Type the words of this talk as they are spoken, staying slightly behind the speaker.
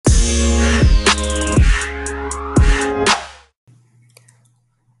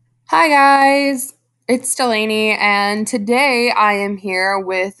Hi guys, it's Delaney, and today I am here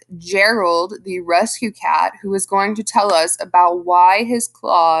with Gerald, the rescue cat, who is going to tell us about why his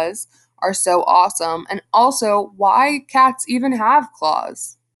claws are so awesome and also why cats even have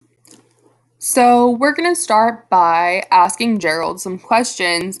claws. So, we're going to start by asking Gerald some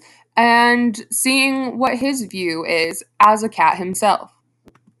questions and seeing what his view is as a cat himself.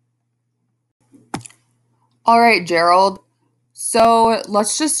 All right, Gerald. So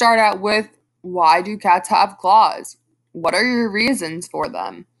let's just start out with why do cats have claws? What are your reasons for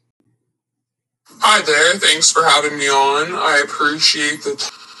them? Hi there, thanks for having me on. I appreciate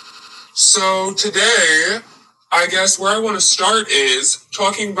the So today, I guess where I want to start is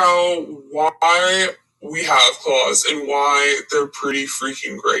talking about why we have claws and why they're pretty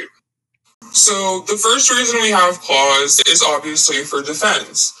freaking great. So the first reason we have claws is obviously for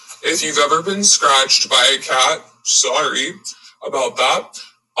defense. If you've ever been scratched by a cat, sorry about that.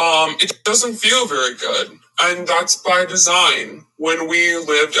 It doesn't feel very good. And that's by design. When we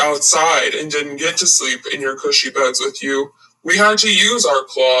lived outside and didn't get to sleep in your cushy beds with you, we had to use our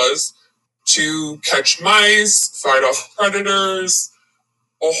claws to catch mice, fight off predators,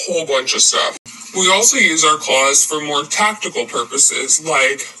 a whole bunch of stuff. We also use our claws for more tactical purposes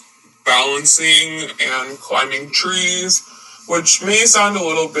like balancing and climbing trees, which may sound a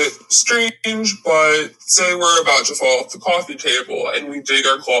little bit strange, but say we're about to fall off the coffee table and we dig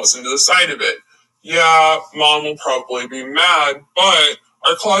our claws into the side of it. Yeah, mom will probably be mad, but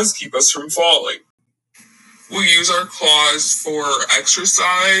our claws keep us from falling. We use our claws for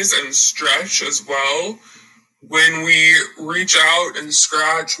exercise and stretch as well. When we reach out and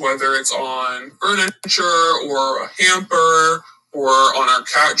scratch, whether it's on furniture or a hamper or on our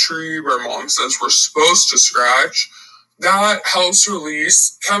cat tree where mom says we're supposed to scratch, that helps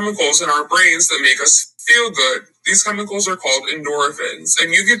release chemicals in our brains that make us feel good. These chemicals are called endorphins,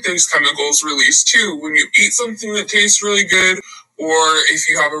 and you get these chemicals released too when you eat something that tastes really good or if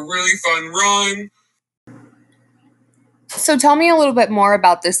you have a really fun run. So tell me a little bit more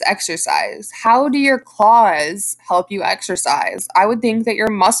about this exercise. How do your claws help you exercise? I would think that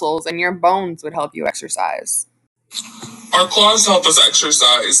your muscles and your bones would help you exercise. Our claws help us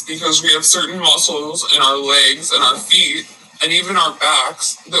exercise because we have certain muscles in our legs and our feet and even our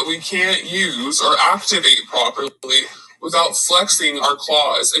backs that we can't use or activate properly without flexing our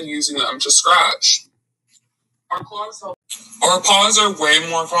claws and using them to scratch. Our paws are way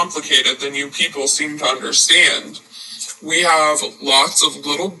more complicated than you people seem to understand. We have lots of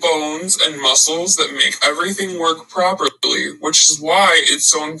little bones and muscles that make everything work properly, which is why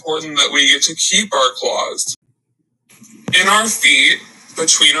it's so important that we get to keep our claws. In our feet,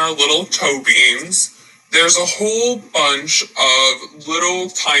 between our little toe beans, there's a whole bunch of little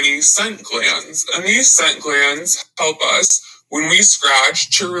tiny scent glands, and these scent glands help us when we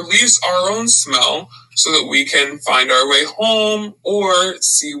scratch to release our own smell so that we can find our way home or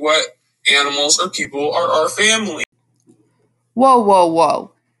see what animals or people are our family. Whoa, whoa,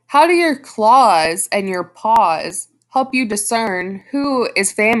 whoa. How do your claws and your paws help you discern who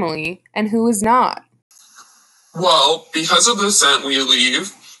is family and who is not? Well, because of the scent we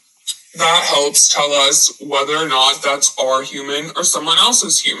leave, that helps tell us whether or not that's our human or someone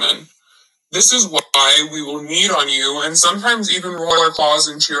else's human. This is why we will knead on you and sometimes even roll our claws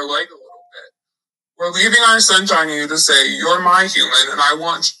into your leg a little bit. We're leaving our scent on you to say, you're my human and I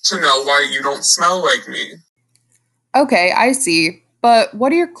want to know why you don't smell like me. Okay, I see. But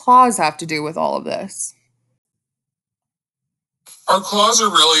what do your claws have to do with all of this? Our claws are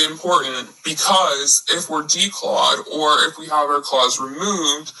really important because if we're declawed or if we have our claws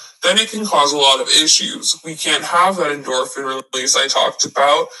removed, then it can cause a lot of issues. We can't have that endorphin release I talked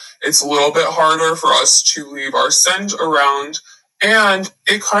about. It's a little bit harder for us to leave our scent around, and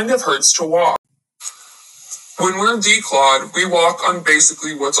it kind of hurts to walk. When we're declawed, we walk on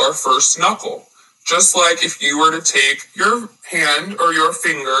basically what's our first knuckle. Just like if you were to take your hand or your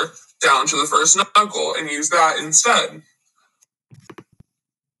finger down to the first knuckle and use that instead.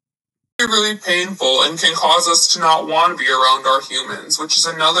 Really painful and can cause us to not want to be around our humans, which is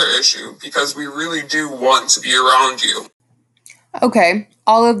another issue because we really do want to be around you. Okay,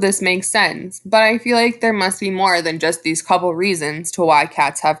 all of this makes sense, but I feel like there must be more than just these couple reasons to why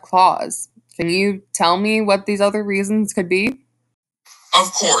cats have claws. Can you tell me what these other reasons could be?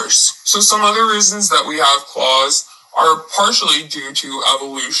 Of course. So some other reasons that we have claws are partially due to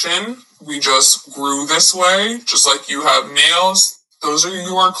evolution. We just grew this way, just like you have nails. Those are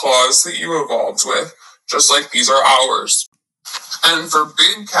your claws that you evolved with, just like these are ours. And for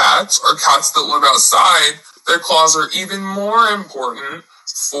big cats or cats that live outside, their claws are even more important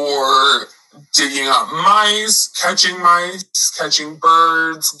for digging up mice, catching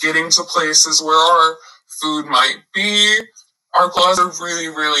birds, getting to places where our food might be. Our claws are really,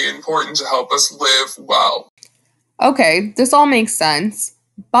 really important to help us live well. Okay, this all makes sense.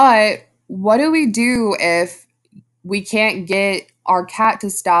 But what do we do if we can't get our cat to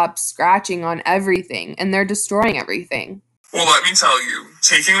stop scratching on everything and they're destroying everything? Well, let me tell you,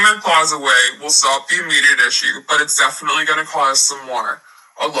 taking their claws away will stop the immediate issue, but it's definitely going to cause some more.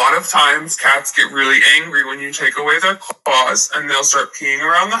 A lot of times, cats get really angry when you take away their claws, and they'll start peeing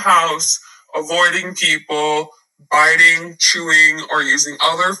around the house, avoiding people, biting, chewing, or using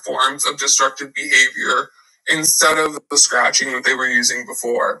other forms of destructive behavior instead of the scratching that they were using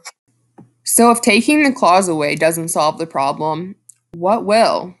before. So, if taking the claws away doesn't solve the problem, what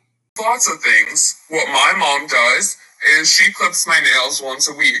will? Lots of things. What my mom does is she clips my nails once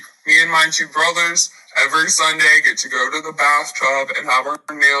a week. Me and my two brothers every Sunday get to go to the bathtub and have our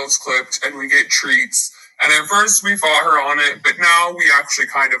nails clipped, and we get treats. And at first we fought her on it, but now we actually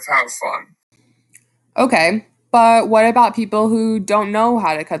kind of have fun. Okay, but what about people who don't know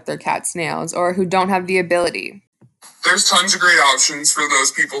how to cut their cat's nails or who don't have the ability? There's tons of great options for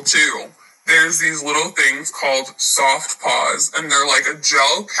those people too. There's these little things called soft paws, and they're like a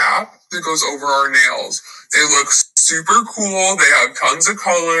gel cap that goes over our nails. They look super cool. They have tons of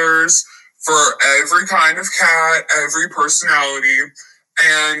colors for every kind of cat, every personality,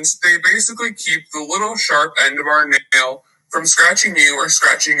 and they basically keep the little sharp end of our nail from scratching you or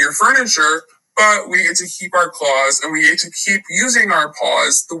scratching your furniture, but we get to keep our claws and we get to keep using our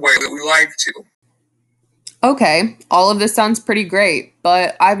paws the way that we like to. Okay, all of this sounds pretty great,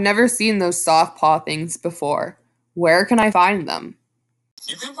 but I've never seen those soft paw things before. Where can I find them?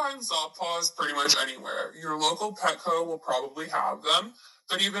 You can find soft paws pretty much anywhere. Your local Petco will probably have them,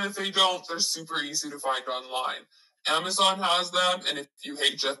 but even if they don't, they're super easy to find online. Amazon has them, and if you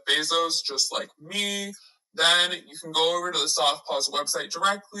hate Jeff Bezos, just like me, then you can go over to the Soft Paws website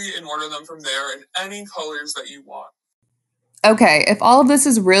directly and order them from there in any colors that you want. Okay, if all of this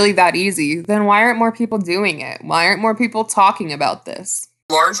is really that easy, then why aren't more people doing it? Why aren't more people talking about this?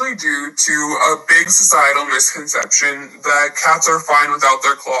 Largely due to a big societal misconception that cats are fine without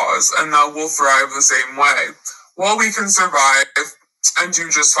their claws and that we'll thrive the same way. While we can survive and do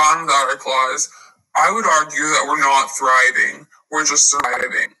just fine without our claws, I would argue that we're not thriving, we're just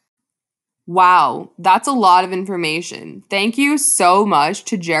surviving. Wow, that's a lot of information. Thank you so much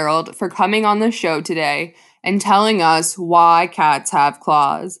to Gerald for coming on the show today and telling us why cats have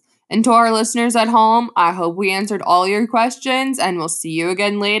claws. And to our listeners at home, I hope we answered all your questions and we'll see you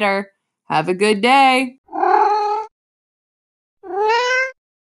again later. Have a good day.